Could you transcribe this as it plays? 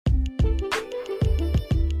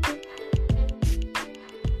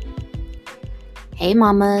Hey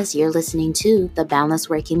mamas, you're listening to the Balanced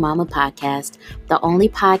Working Mama podcast, the only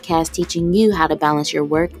podcast teaching you how to balance your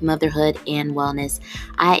work, motherhood, and wellness.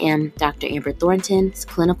 I am Dr. Amber Thornton,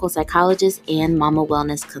 clinical psychologist and mama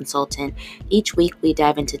wellness consultant. Each week we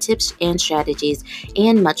dive into tips and strategies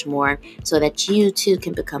and much more so that you too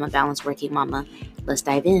can become a balanced working mama. Let's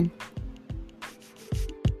dive in.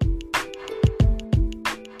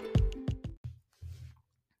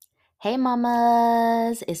 Hey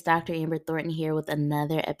mamas, it's Dr. Amber Thornton here with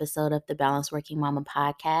another episode of the Balanced Working Mama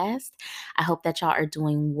podcast. I hope that y'all are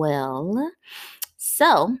doing well.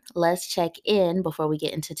 So let's check in before we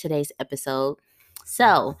get into today's episode.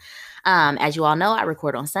 So, as you all know, I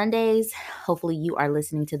record on Sundays. Hopefully you are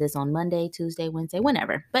listening to this on Monday, Tuesday, Wednesday,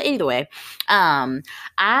 whenever. But either way,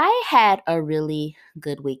 I had a really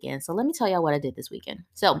good weekend. So let me tell y'all what I did this weekend.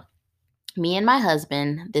 So me and my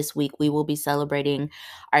husband this week, we will be celebrating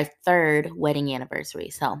our third wedding anniversary.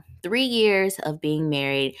 So 3 years of being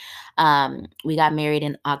married. We got married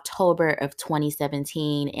in October of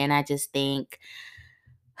 2017. And I just think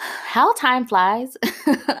how time flies.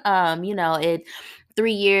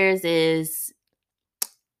 3 years is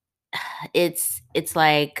it's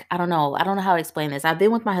like I don't know how to explain this. I've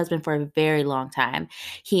been with my husband for a very long time.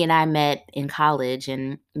 He and I met in college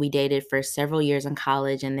and we dated for several years in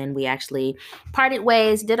college, and then we actually parted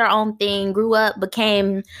ways, did our own thing, grew up,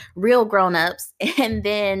 became real grown-ups, and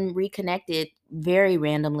then reconnected very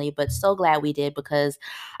randomly, but so glad we did because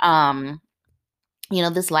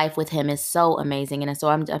this life with him is so amazing. And so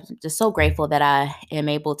I'm just so grateful that I am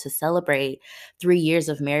able to celebrate 3 years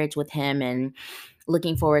of marriage with him and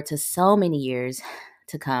looking forward to so many years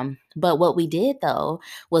to come. But what we did though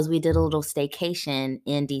was we did a little staycation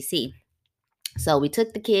in DC. So we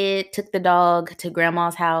took the dog to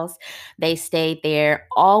grandma's house. They stayed there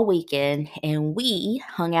all weekend and we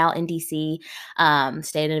hung out in DC,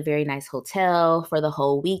 stayed in a very nice hotel for the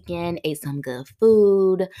whole weekend, ate some good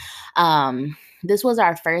food. This was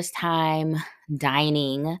our first time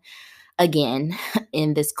dining again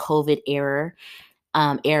in this COVID era.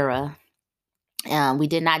 We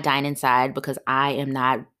did not dine inside because I am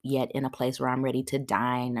not yet in a place where I'm ready to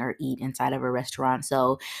dine or eat inside of a restaurant.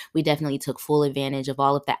 So we definitely took full advantage of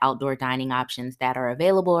all of the outdoor dining options that are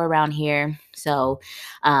available around here. So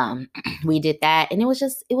we did that, and it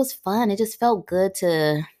was fun. It just felt good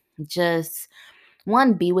to just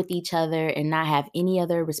be with each other and not have any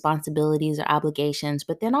other responsibilities or obligations,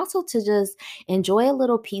 but then also to just enjoy a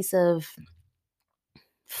little piece of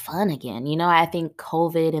fun again. I think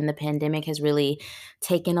COVID and the pandemic has really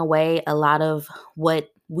taken away a lot of what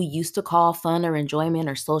we used to call fun or enjoyment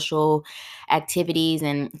or social activities.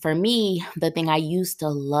 And for me, the thing I used to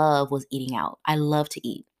love was eating out. I love to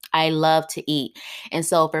eat. I love to eat. And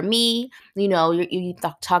so for me, you're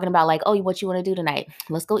talking about like, oh, what you want to do tonight?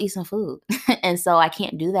 Let's go eat some food. And so I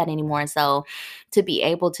can't do that anymore. And so to be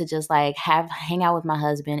able to just like hang out with my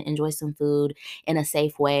husband, enjoy some food in a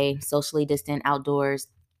safe way, socially distant outdoors.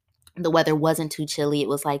 The weather wasn't too chilly. It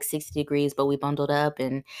was like 60 degrees, but we bundled up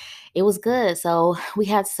and it was good. So we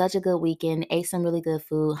had such a good weekend, ate some really good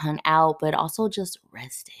food, hung out, but also just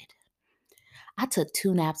rested. I took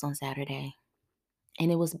 2 naps on Saturday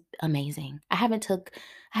and it was amazing. I haven't took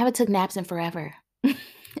naps in forever.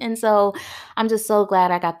 And so I'm just so glad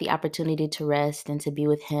I got the opportunity to rest and to be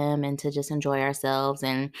with him and to just enjoy ourselves.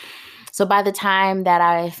 And so by the time that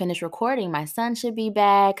I finish recording, my son should be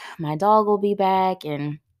back, my dog will be back,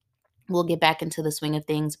 and we'll get back into the swing of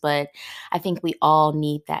things. But I think we all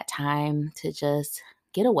need that time to just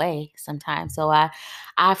get away sometimes. So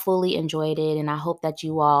I fully enjoyed it, and I hope that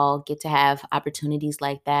you all get to have opportunities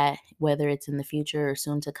like that, whether it's in the future or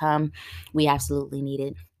soon to come. We absolutely need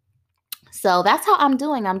it. So that's how I'm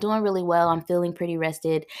doing. I'm doing really well. I'm feeling pretty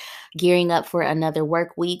rested, gearing up for another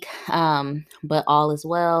work week. But all is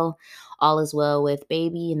well. All is well with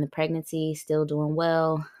baby and the pregnancy, still doing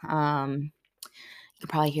well. You can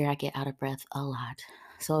probably hear I get out of breath a lot.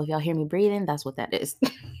 So if y'all hear me breathing, that's what that is.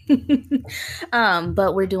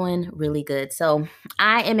 But we're doing really good. So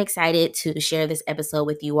I am excited to share this episode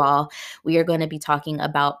with you all. We are going to be talking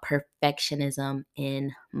about perfectionism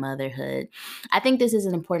in motherhood. I think this is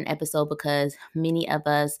an important episode because many of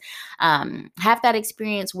us have that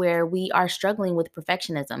experience where we are struggling with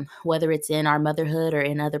perfectionism, whether it's in our motherhood or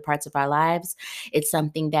in other parts of our lives. It's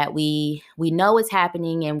something that we know is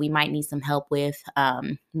happening and we might need some help with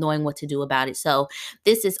knowing what to do about it. So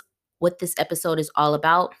this is what this episode is all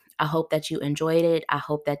about. I hope that you enjoyed it. I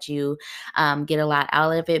hope that you get a lot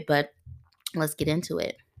out of it, but let's get into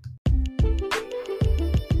it.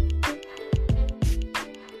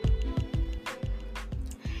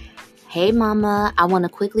 Hey mama, I want to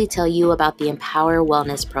quickly tell you about the Empower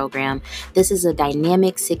Wellness Program. This is a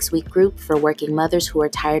dynamic 6-week group for working mothers who are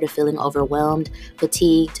tired of feeling overwhelmed,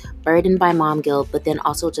 fatigued, burdened by mom guilt, but then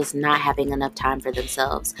also just not having enough time for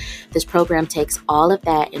themselves. This program takes all of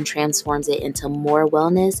that and transforms it into more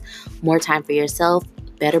wellness, more time for yourself,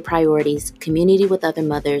 better priorities, community with other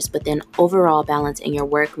mothers, but then overall balance in your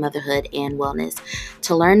work, motherhood, and wellness.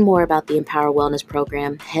 To learn more about the Empower Wellness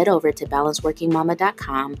Program, head over to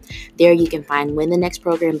balanceworkingmama.com. There you can find when the next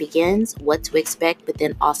program begins, what to expect, but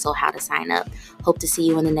then also how to sign up. Hope to see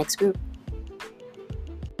you in the next group.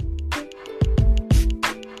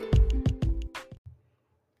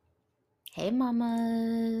 Hey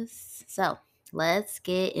mamas. So let's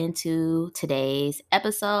get into today's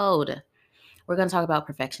episode. We're going to talk about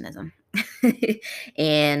perfectionism.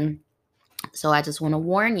 And so I just want to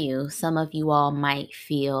warn you, some of you all might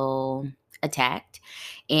feel attacked.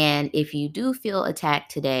 And if you do feel attacked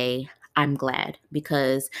today, I'm glad,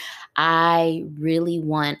 because I really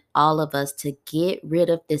want all of us to get rid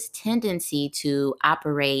of this tendency to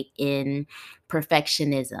operate in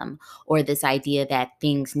perfectionism, or this idea that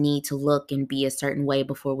things need to look and be a certain way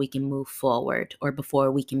before we can move forward, or before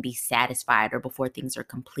we can be satisfied, or before things are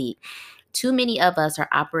complete. Too many of us are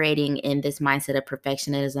operating in this mindset of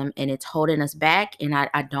perfectionism, and it's holding us back, and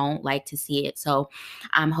I don't like to see it. So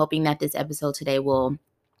I'm hoping that this episode today will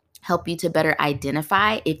help you to better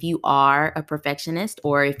identify if you are a perfectionist,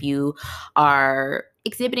 or if you are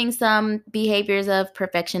exhibiting some behaviors of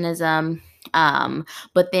perfectionism.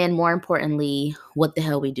 But then more importantly, what the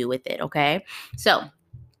hell we do with it. Okay. So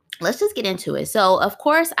let's just get into it. So, of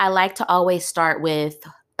course, I like to always start with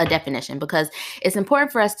a definition, because it's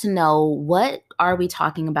important for us to know what are we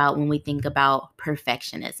talking about when we think about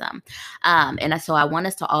perfectionism. So I want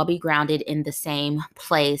us to all be grounded in the same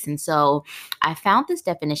place. And so I found this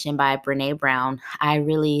definition by Brene Brown. I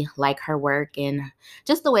really like her work and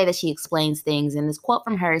just the way that she explains things. And this quote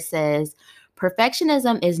from her says,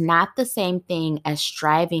 "Perfectionism is not the same thing as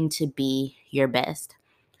striving to be your best.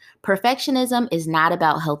 Perfectionism is not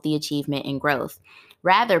about healthy achievement and growth.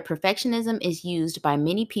 Rather, perfectionism is used by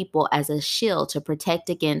many people as a shield to protect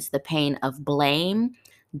against the pain of blame,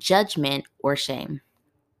 judgment, or shame."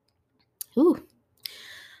 Ooh,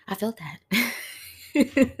 I felt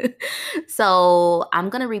that. So I'm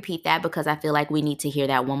going to repeat that because I feel like we need to hear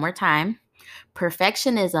that one more time.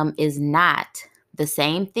 Perfectionism is not the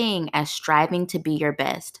same thing as striving to be your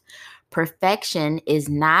best. Perfection is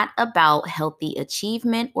not about healthy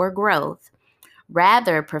achievement or growth.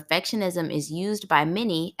 Rather, perfectionism is used by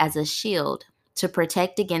many as a shield to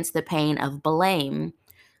protect against the pain of blame,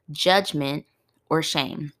 judgment, or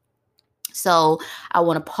shame. So I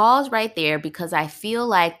want to pause right there, because I feel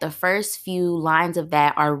like the first few lines of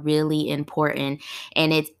that are really important.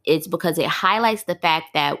 And it's because it highlights the fact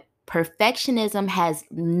that perfectionism has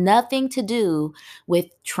nothing to do with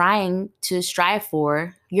trying to strive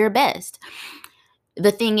for your best.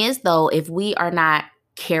 The thing is, though, if we are not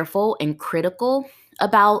careful and critical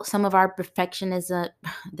about some of our perfectionism,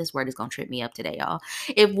 this word is going to trip me up today, y'all.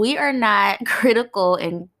 If we are not critical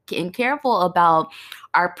and careful about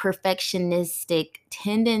our perfectionistic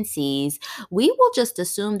tendencies, we will just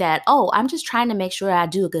assume that, oh, I'm just trying to make sure I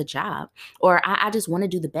do a good job, or I just want to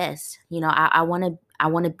do the best. I want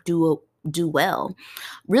to do well.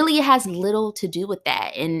 Really, it has little to do with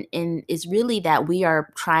that. And it's really that we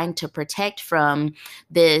are trying to protect from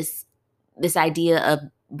this idea of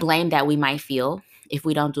blame that we might feel if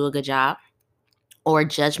we don't do a good job, or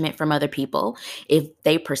judgment from other people if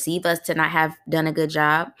they perceive us to not have done a good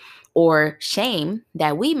job, or shame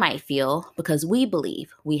that we might feel because we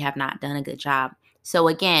believe we have not done a good job. So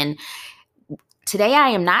again, today I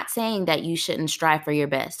am not saying that you shouldn't strive for your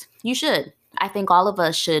best. You should. I think all of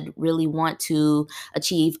us should really want to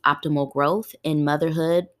achieve optimal growth in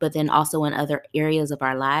motherhood, but then also in other areas of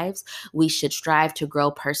our lives. We should strive to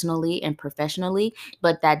grow personally and professionally,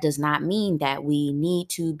 but that does not mean that we need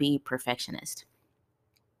to be perfectionist.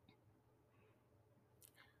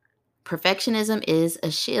 Perfectionism is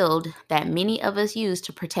a shield that many of us use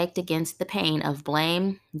to protect against the pain of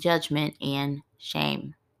blame, judgment, and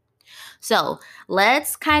shame. So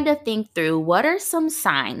let's kind of think through, what are some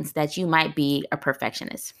signs that you might be a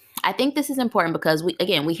perfectionist? I think this is important because we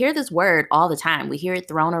hear this word all the time. We hear it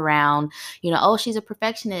thrown around, oh, she's a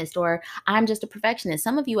perfectionist, or I'm just a perfectionist.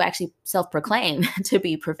 Some of you actually self-proclaim to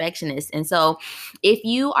be perfectionists. And so if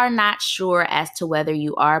you are not sure as to whether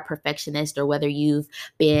you are a perfectionist, or whether you've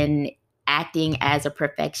been acting as a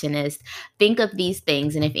perfectionist, think of these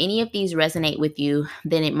things. And if any of these resonate with you,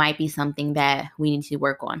 then it might be something that we need to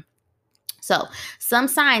work on. So, some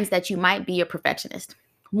signs that you might be a perfectionist.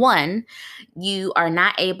 One, you are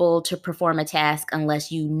not able to perform a task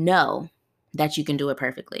unless you know that you can do it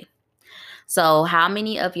perfectly. So, how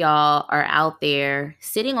many of y'all are out there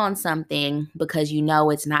sitting on something because you know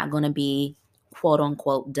it's not going to be quote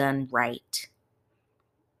unquote done right?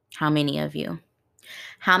 How many of you?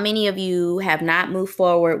 How many of you have not moved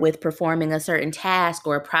forward with performing a certain task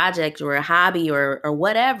or a project or a hobby or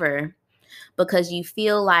whatever because you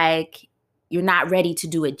feel like you're not ready to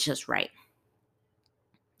do it just right?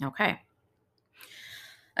 Okay.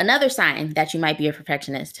 Another sign that you might be a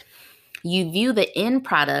perfectionist. You view the end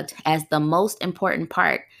product as the most important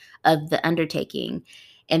part of the undertaking.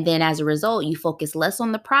 And then as a result, you focus less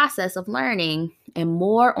on the process of learning and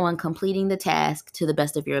more on completing the task to the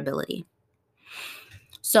best of your ability.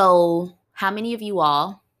 So, how many of you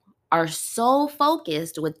all are so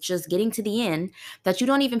focused with just getting to the end that you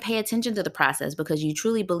don't even pay attention to the process because you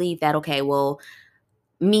truly believe that, okay, well,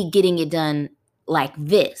 me getting it done like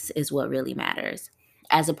this is what really matters,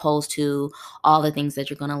 as opposed to all the things that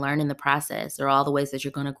you're going to learn in the process, or all the ways that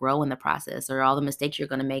you're going to grow in the process, or all the mistakes you're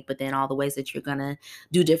going to make, but then all the ways that you're going to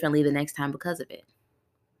do differently the next time because of it,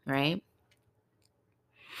 right?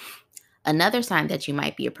 Another sign that you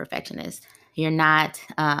might be a perfectionist. You're not,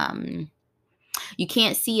 you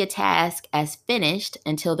can't see a task as finished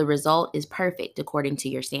until the result is perfect according to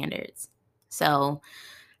your standards. So,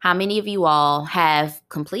 how many of you all have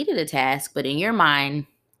completed a task, but in your mind,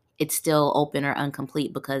 it's still open or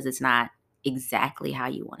incomplete because it's not exactly how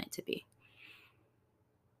you want it to be?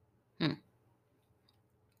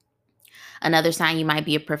 Another sign you might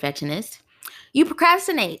be a perfectionist. You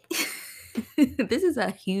procrastinate. This is a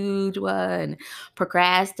huge one.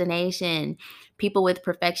 Procrastination. People with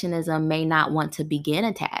perfectionism may not want to begin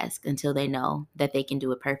a task until they know that they can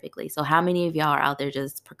do it perfectly. So, how many of y'all are out there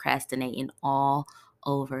just procrastinating all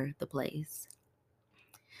over the place?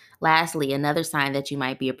 Lastly, another sign that you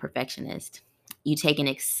might be a perfectionist. You take an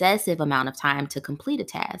excessive amount of time to complete a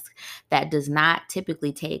task that does not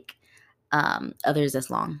typically take others as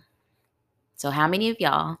long. So, how many of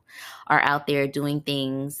y'all are out there doing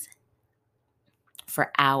things for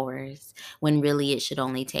hours when really it should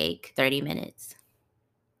only take 30 minutes?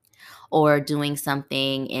 Or doing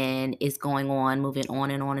something and it's going on, moving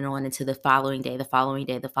on and on and on into the following day, the following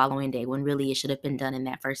day, the following day, when really it should have been done in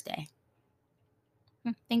that first day?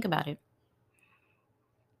 Think about it.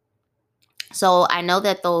 So I know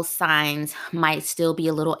that those signs might still be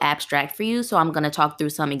a little abstract for you. So I'm going to talk through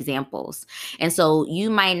some examples. And so you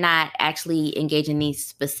might not actually engage in these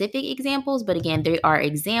specific examples, but again, there are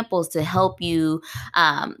examples to help you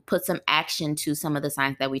put some action to some of the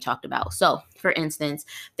signs that we talked about. So for instance,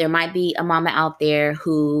 there might be a mama out there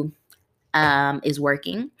who is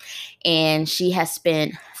working and she has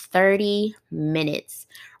spent 30 minutes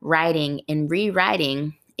writing and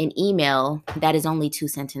rewriting an email that is only 2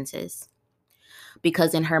 sentences,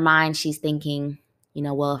 because in her mind she's thinking,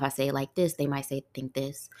 well, if I say it like this, they might think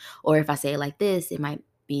this, or if I say it like this, it might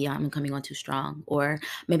be I'm coming on too strong, or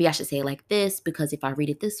maybe I should say it like this because if I read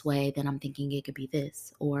it this way, then I'm thinking it could be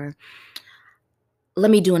this, or let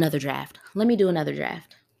me do another draft.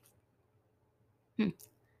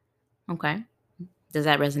 Okay. Does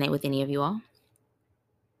that resonate with any of you all?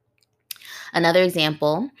 Another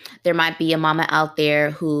example, there might be a mama out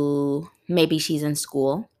there who maybe she's in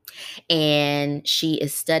school and she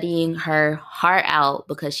is studying her heart out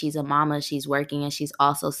because she's a mama, she's working, and she's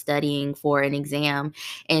also studying for an exam.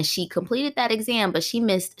 And she completed that exam, but she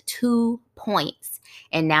missed 2 points.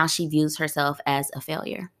 And now she views herself as a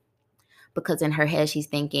failure because in her head, she's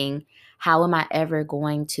thinking, how am I ever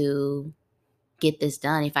going to get this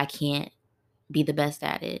done if I can't be the best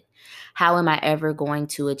at it? How am I ever going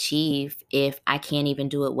to achieve if I can't even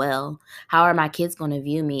do it well? How are my kids going to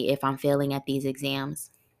view me if I'm failing at these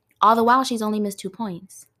exams? All the while, she's only missed 2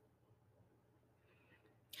 points.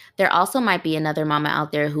 There also might be another mama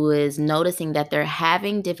out there who is noticing that they're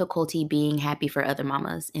having difficulty being happy for other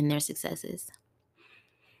mamas in their successes.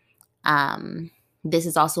 This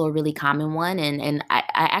is also a really common one. And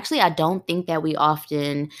I don't think that we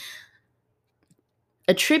often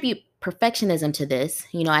attribute perfectionism to this.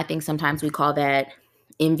 I think sometimes we call that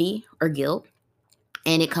envy or guilt.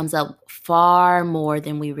 And it comes up far more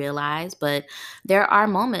than we realize. But there are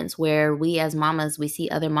moments where we as mamas, we see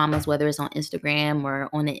other mamas, whether it's on Instagram or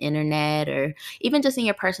on the internet or even just in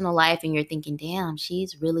your personal life, and you're thinking, damn,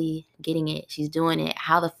 she's really getting it. She's doing it.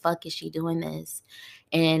 How the fuck is she doing this?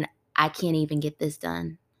 And I can't even get this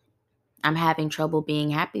done. I'm having trouble being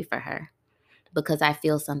happy for her because I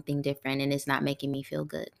feel something different and it's not making me feel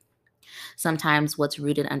good. Sometimes what's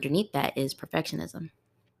rooted underneath that is perfectionism.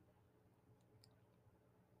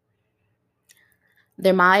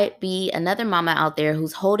 There might be another mama out there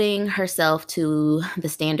who's holding herself to the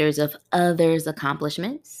standards of others'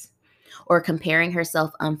 accomplishments or comparing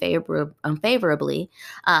herself unfavorably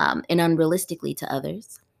and unrealistically to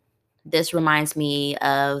others. This reminds me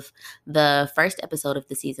of the first episode of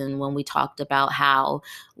the season when we talked about how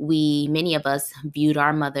many of us viewed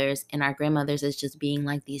our mothers and our grandmothers as just being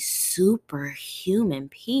like these superhuman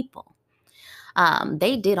people.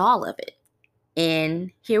 They did all of it. And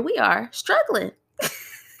here we are struggling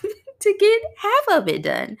to get half of it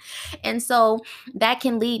done. And so that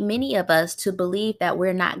can lead many of us to believe that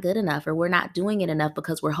we're not good enough or we're not doing it enough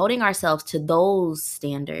because we're holding ourselves to those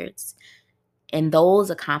standards and those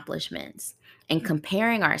accomplishments and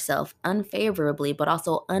comparing ourselves unfavorably, but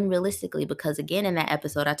also unrealistically. Because again, in that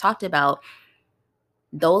episode, I talked about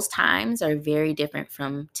those times are very different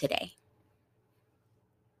from today.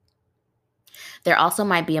 There also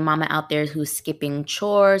might be a mama out there who's skipping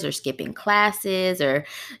chores or skipping classes or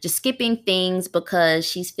just skipping things because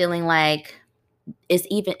she's feeling like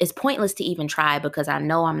it's pointless to even try because I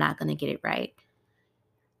know I'm not going to get it right.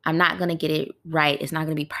 I'm not going to get it right. It's not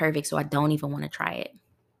going to be perfect, so I don't even want to try it.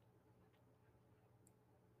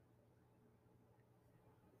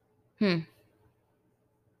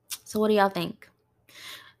 So what do y'all think?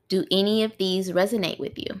 Do any of these resonate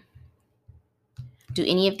with you? Do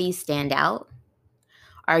any of these stand out?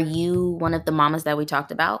 Are you one of the mamas that we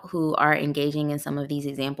talked about who are engaging in some of these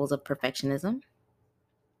examples of perfectionism?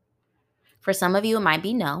 For some of you, it might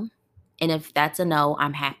be no. And if that's a no,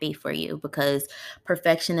 I'm happy for you because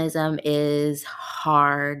perfectionism is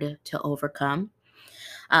hard to overcome.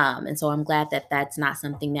 And so I'm glad that that's not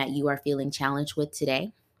something that you are feeling challenged with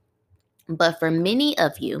today. But for many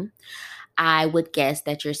of you, I would guess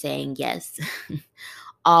that you're saying yes.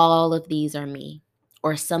 All of these are me,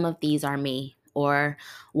 or some of these are me, or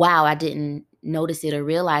wow, I didn't notice it or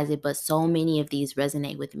realize it, but so many of these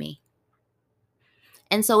resonate with me.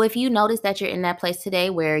 And so if you notice that you're in that place today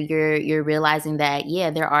where you're realizing that, yeah,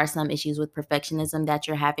 there are some issues with perfectionism that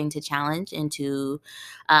you're having to challenge and to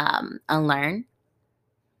unlearn,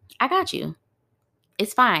 I got you.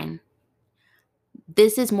 It's fine.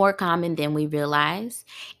 This is more common than we realize.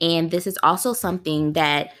 And this is also something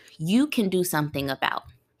that you can do something about.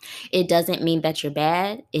 It doesn't mean that you're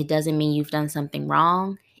bad. It doesn't mean you've done something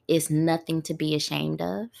wrong. It's nothing to be ashamed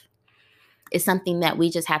of. It's something that we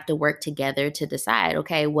just have to work together to decide,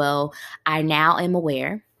 okay, well, I now am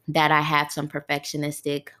aware that I have some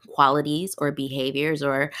perfectionistic qualities or behaviors,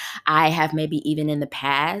 or I have maybe even in the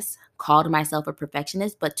past called myself a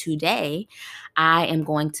perfectionist, but today I am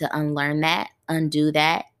going to unlearn that, undo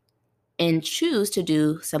that, and choose to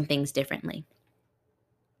do some things differently.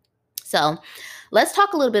 So let's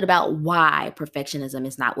talk a little bit about why perfectionism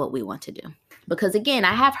is not what we want to do. Because again,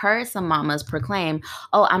 I have heard some mamas proclaim,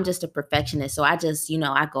 oh, I'm just a perfectionist. So I just,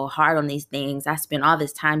 I go hard on these things. I spend all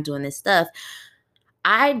this time doing this stuff.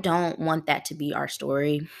 I don't want that to be our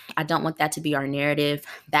story. I don't want that to be our narrative.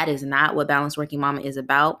 That is not what Balanced Working Mama is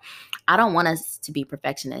about. I don't want us to be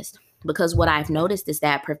perfectionists because what I've noticed is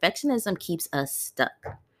that perfectionism keeps us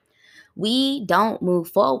stuck. We don't move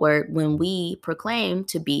forward when we proclaim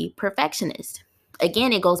to be perfectionist.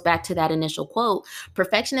 Again, it goes back to that initial quote.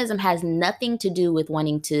 Perfectionism has nothing to do with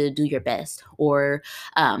wanting to do your best or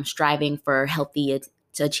striving for healthy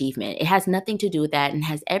achievement. It has nothing to do with that and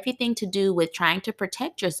has everything to do with trying to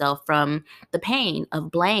protect yourself from the pain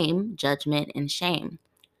of blame, judgment, and shame.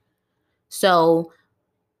 So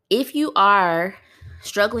if you are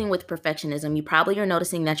struggling with perfectionism, you probably are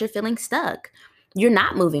noticing that you're feeling stuck. You're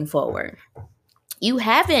not moving forward. You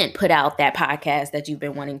haven't put out that podcast that you've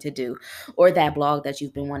been wanting to do or that blog that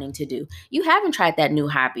you've been wanting to do. You haven't tried that new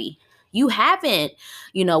hobby. You haven't,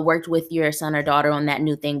 worked with your son or daughter on that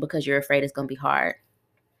new thing because you're afraid it's going to be hard.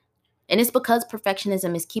 And it's because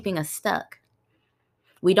perfectionism is keeping us stuck.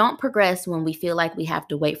 We don't progress when we feel like we have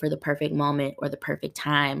to wait for the perfect moment or the perfect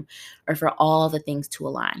time or for all the things to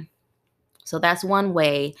align. So that's one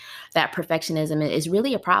way that perfectionism is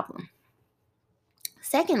really a problem.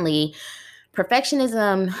 Secondly,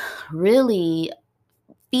 perfectionism really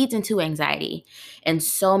feeds into anxiety in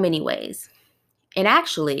so many ways. And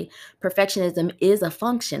actually, perfectionism is a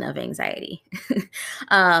function of anxiety.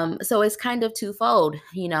 So it's kind of twofold.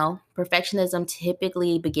 Perfectionism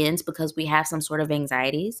typically begins because we have some sort of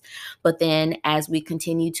anxieties. But then as we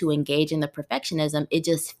continue to engage in the perfectionism, it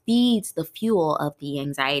just feeds the fuel of the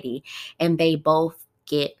anxiety. And they both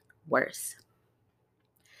get worse.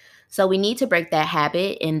 So we need to break that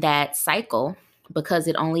habit and that cycle because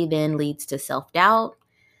it only then leads to self-doubt,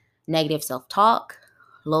 negative self-talk,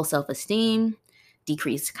 low self-esteem,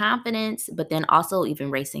 decreased confidence, but then also even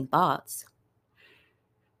racing thoughts.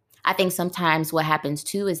 I think sometimes what happens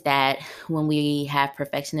too is that when we have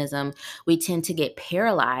perfectionism, we tend to get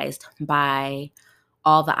paralyzed by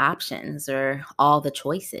all the options or all the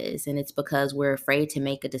choices. And it's because we're afraid to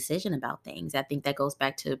make a decision about things. I think that goes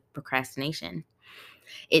back to procrastination.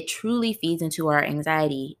 It truly feeds into our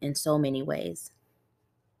anxiety in so many ways.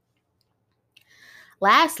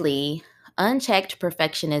 Lastly, unchecked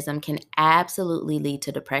perfectionism can absolutely lead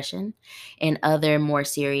to depression and other more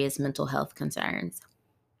serious mental health concerns.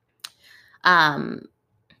 Um,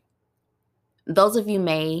 those of you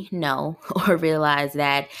may know or realize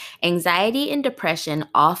that anxiety and depression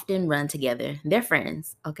often run together. They're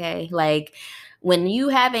friends, okay? Like when you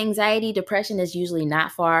have anxiety, depression is usually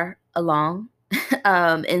not far along.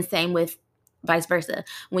 And same with vice versa.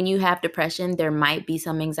 When you have depression, there might be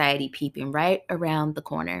some anxiety peeping right around the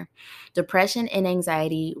corner. Depression and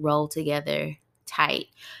anxiety roll together tight.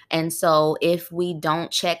 And so if we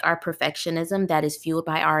don't check our perfectionism that is fueled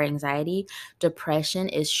by our anxiety, depression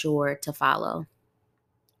is sure to follow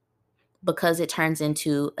because it turns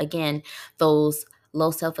into, again, those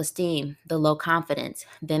low self esteem, the low confidence.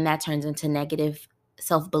 Then that turns into negative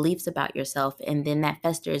self beliefs about yourself. And then that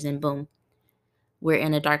festers, and boom, we're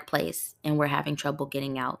in a dark place and we're having trouble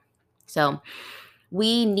getting out. So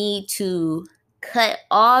we need to cut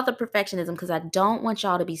all the perfectionism because I don't want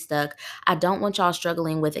y'all to be stuck. I don't want y'all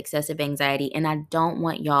struggling with excessive anxiety, and I don't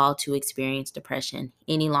want y'all to experience depression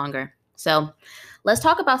any longer. So let's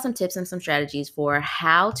talk about some tips and some strategies for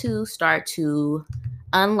how to start to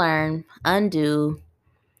unlearn, undo,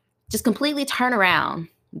 just completely turn around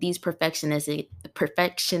these perfectionistic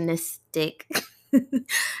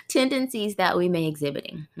tendencies that we may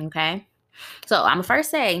exhibiting. Okay. So I'm gonna first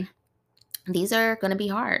say these are going to be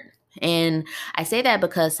hard. And I say that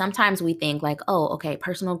because sometimes we think like, oh, okay,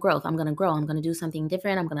 personal growth. I'm going to grow. I'm going to do something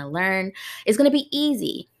different. I'm going to learn. It's going to be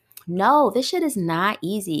easy. No, this shit is not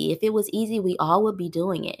easy. If it was easy, we all would be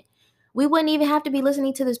doing it. We wouldn't even have to be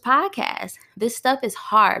listening to this podcast. This stuff is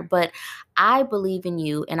hard, but I believe in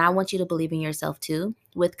you and I want you to believe in yourself too.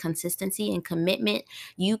 With consistency and commitment,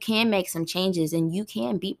 you can make some changes and you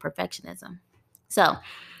can beat perfectionism. So,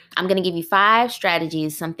 I'm going to give you 5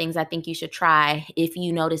 strategies, some things I think you should try if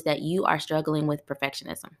you notice that you are struggling with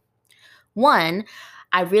perfectionism. 1,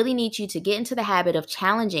 I really need you to get into the habit of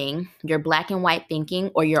challenging your black and white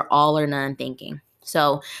thinking or your all or none thinking.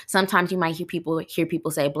 So sometimes you might hear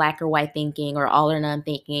people say black or white thinking or all or none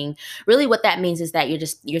thinking. Really what that means is that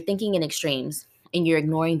you're thinking in extremes and you're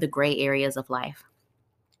ignoring the gray areas of life.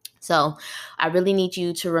 So I really need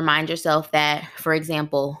you to remind yourself that, for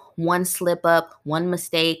example, one slip up, one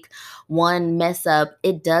mistake, one mess up,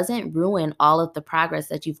 it doesn't ruin all of the progress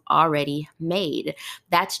that you've already made.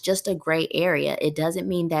 That's just a gray area. It doesn't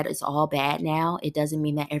mean that it's all bad now. It doesn't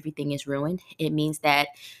mean that everything is ruined. It means that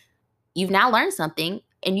you've now learned something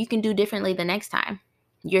and you can do differently the next time.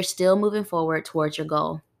 You're still moving forward towards your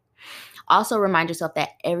goal. Also remind yourself that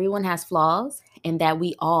everyone has flaws and that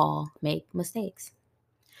we all make mistakes.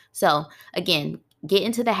 So again, get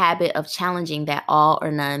into the habit of challenging that all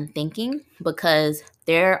or none thinking because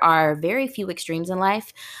there are very few extremes in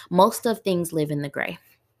life. Most of things live in the gray.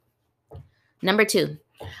 Number 2,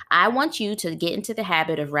 I want you to get into the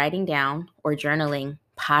habit of writing down or journaling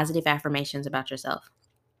positive affirmations about yourself,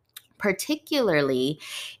 particularly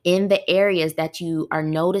in the areas that you are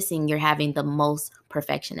noticing you're having the most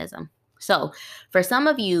perfectionism. So for some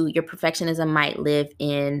of you, your perfectionism might live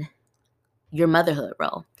in your motherhood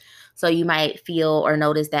role. So you might feel or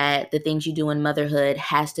notice that the things you do in motherhood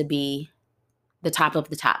has to be the top of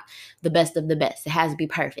the top, the best of the best. It has to be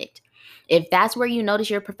perfect. If that's where you notice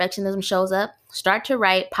your perfectionism shows up, start to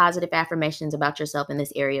write positive affirmations about yourself in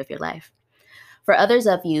this area of your life. For others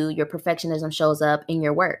of you, your perfectionism shows up in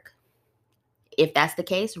your work. If that's the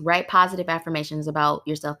case, write positive affirmations about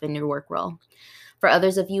yourself in your work role. For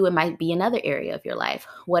others of you, it might be another area of your life.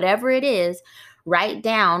 Whatever it is, write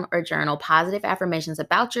down or journal positive affirmations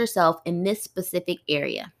about yourself in this specific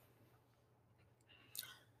area.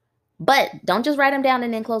 But don't just write them down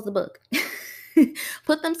and then close the book.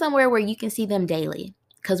 Put them somewhere where you can see them daily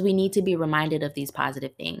because we need to be reminded of these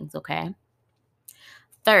positive things, okay?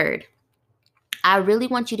 Third, I really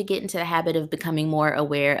want you to get into the habit of becoming more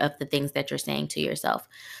aware of the things that you're saying to yourself.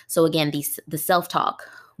 So again, the self-talk.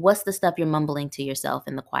 What's the stuff you're mumbling to yourself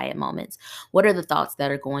in the quiet moments? What are the thoughts that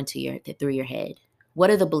are going through your head? What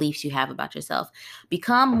are the beliefs you have about yourself?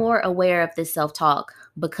 Become more aware of this self-talk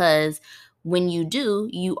because when you do,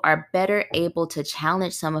 you are better able to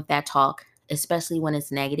challenge some of that talk, especially when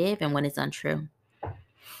it's negative and when it's untrue.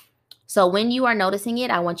 So when you are noticing it,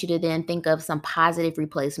 I want you to then think of some positive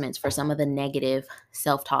replacements for some of the negative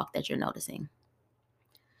self-talk that you're noticing.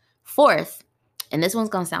 Fourth, And this one's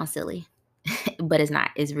going to sound silly, but it's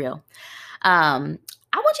not. It's real. I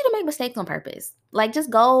want you to make mistakes on purpose. Like, just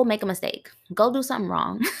go make a mistake. Go do something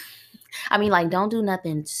wrong. I mean, like, don't do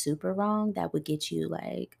nothing super wrong that would get you,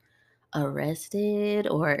 like, arrested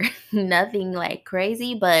or nothing, like,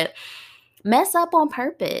 crazy, but mess up on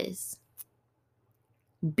purpose.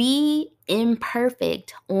 Be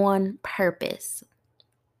imperfect on purpose.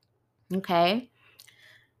 Okay?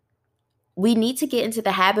 We need to get into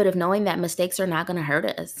the habit of knowing that mistakes are not going to hurt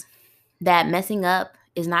us, that messing up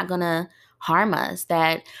is not going to harm us,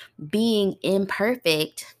 that being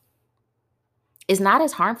imperfect is not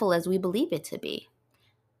as harmful as we believe it to be.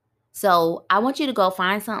 So I want you to go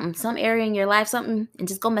find something, some area in your life, something, and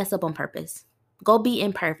just go mess up on purpose. Go be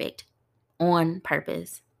imperfect on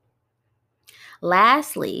purpose.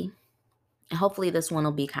 Lastly, and hopefully this one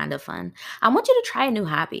will be kind of fun, I want you to try a new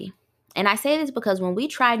hobby. And I say this because when we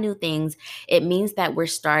try new things, it means that we're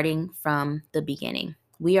starting from the beginning.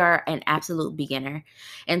 We are an absolute beginner.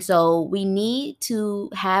 And so we need to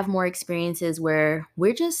have more experiences where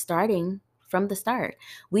we're just starting from the start.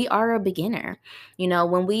 We are a beginner. You know,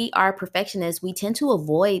 when we are perfectionists, we tend to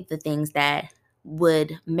avoid the things that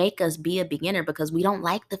would make us be a beginner because we don't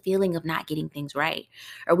like the feeling of not getting things right,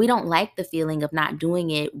 or we don't like the feeling of not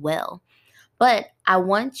doing it well. But I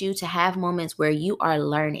want you to have moments where you are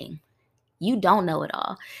learning. You don't know it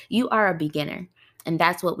all. You are a beginner. And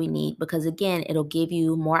that's what we need because, again, it'll give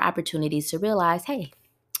you more opportunities to realize, hey,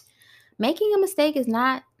 making a mistake is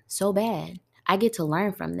not so bad. I get to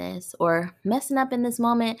learn from this. Or messing up in this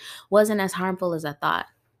moment wasn't as harmful as I thought.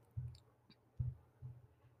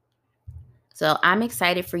 So I'm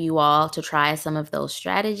excited for you all to try some of those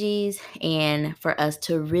strategies and for us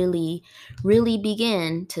to really, really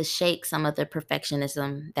begin to shake some of the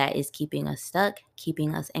perfectionism that is keeping us stuck,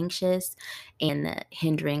 keeping us anxious, and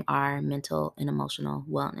hindering our mental and emotional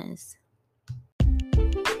wellness.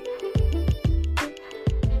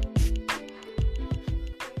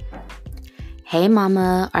 Hey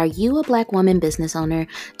mama, are you a Black woman business owner?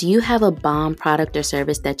 Do you have a bomb product or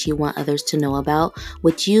service that you want others to know about?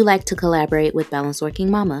 Would you like to collaborate with Balanced Working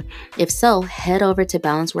Mama? If so, head over to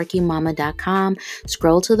balanceworkingmama.com,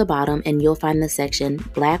 scroll to the bottom, and you'll find the section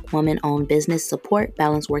Black Woman Owned Business Support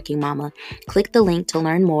Balanced Working Mama. Click the link to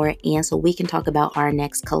learn more and so we can talk about our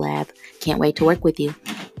next collab. Can't wait to work with you.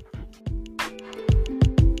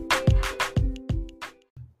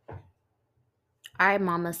 All right,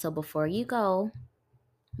 mama, so before you go,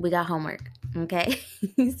 we got homework, okay?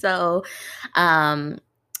 So,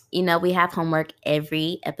 we have homework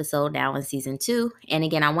every episode now in season 2. And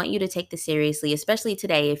again, I want you to take this seriously, especially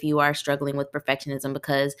today if you are struggling with perfectionism,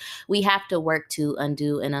 because we have to work to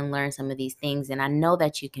undo and unlearn some of these things. And I know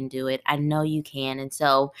that you can do it. I know you can. And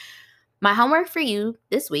so my homework for you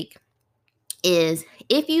this week is,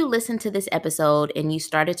 if you listen to this episode and you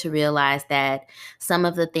started to realize that some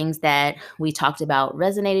of the things that we talked about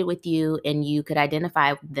resonated with you and you could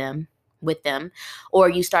identify with them, or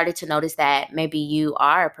you started to notice that maybe you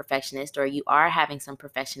are a perfectionist or you are having some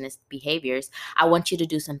perfectionist behaviors, I want you to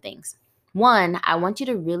do some things. One, I want you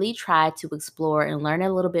to really try to explore and learn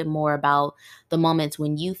a little bit more about the moments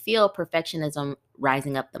when you feel perfectionism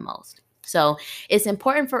rising up the most. So it's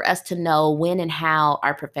important for us to know when and how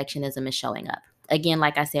our perfectionism is showing up. Again,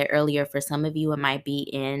 like I said earlier, for some of you, it might be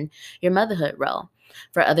in your motherhood role.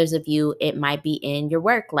 For others of you, it might be in your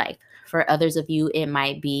work life. For others of you, it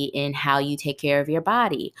might be in how you take care of your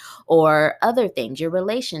body or other things, your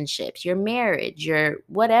relationships, your marriage, your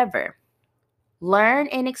whatever. Learn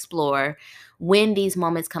and explore when these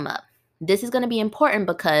moments come up. This is going to be important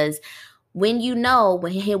because when you know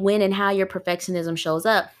when and how your perfectionism shows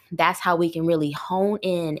up, that's how we can really hone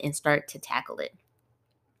in and start to tackle it.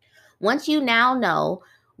 Once you now know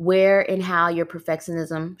where and how your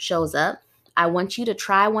perfectionism shows up, I want you to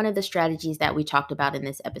try one of the strategies that we talked about in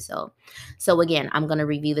this episode. So again, I'm going to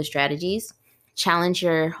review the strategies. Challenge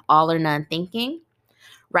your all or none thinking.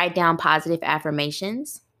 Write down positive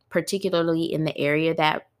affirmations, particularly in the area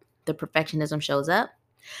that the perfectionism shows up.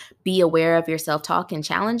 Be aware of your self-talk and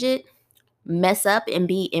challenge it. Mess up and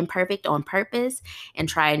be imperfect on purpose, and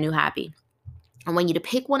try a new hobby. I want you to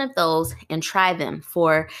pick one of those and try them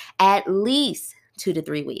for at least 2 to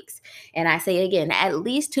 3 weeks. And I say again, at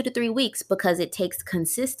least 2 to 3 weeks, because it takes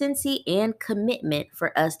consistency and commitment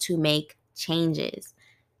for us to make changes.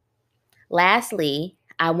 Lastly,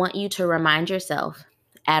 I want you to remind yourself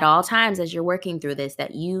at all times as you're working through this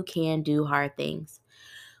that you can do hard things.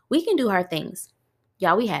 We can do hard things.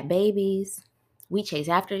 Y'all, we had babies. We chase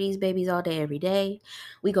after these babies all day, every day.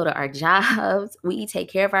 We go to our jobs. We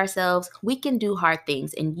take care of ourselves. We can do hard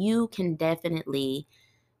things, and you can definitely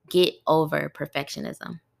get over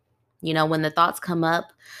perfectionism. When the thoughts come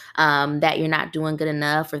up that you're not doing good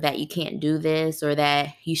enough, or that you can't do this, or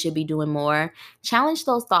that you should be doing more, challenge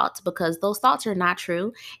those thoughts, because those thoughts are not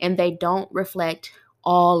true and they don't reflect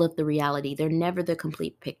all of the reality. They're never the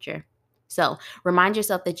complete picture. So remind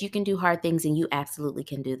yourself that you can do hard things and you absolutely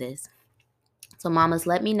can do this. So, mamas,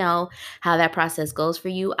 let me know how that process goes for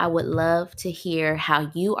you. I would love to hear how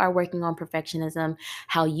you are working on perfectionism,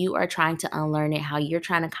 how you are trying to unlearn it, how you're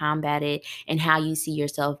trying to combat it, and how you see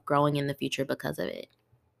yourself growing in the future because of it.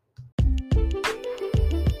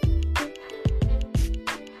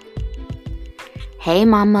 Hey,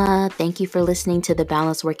 mama. Thank you for listening to the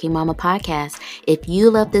Balanced Working Mama podcast. If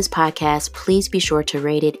you love this podcast, please be sure to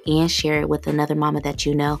rate it and share it with another mama that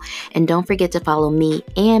you know. And don't forget to follow me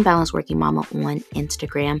and Balanced Working Mama on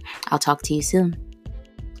Instagram. I'll talk to you soon.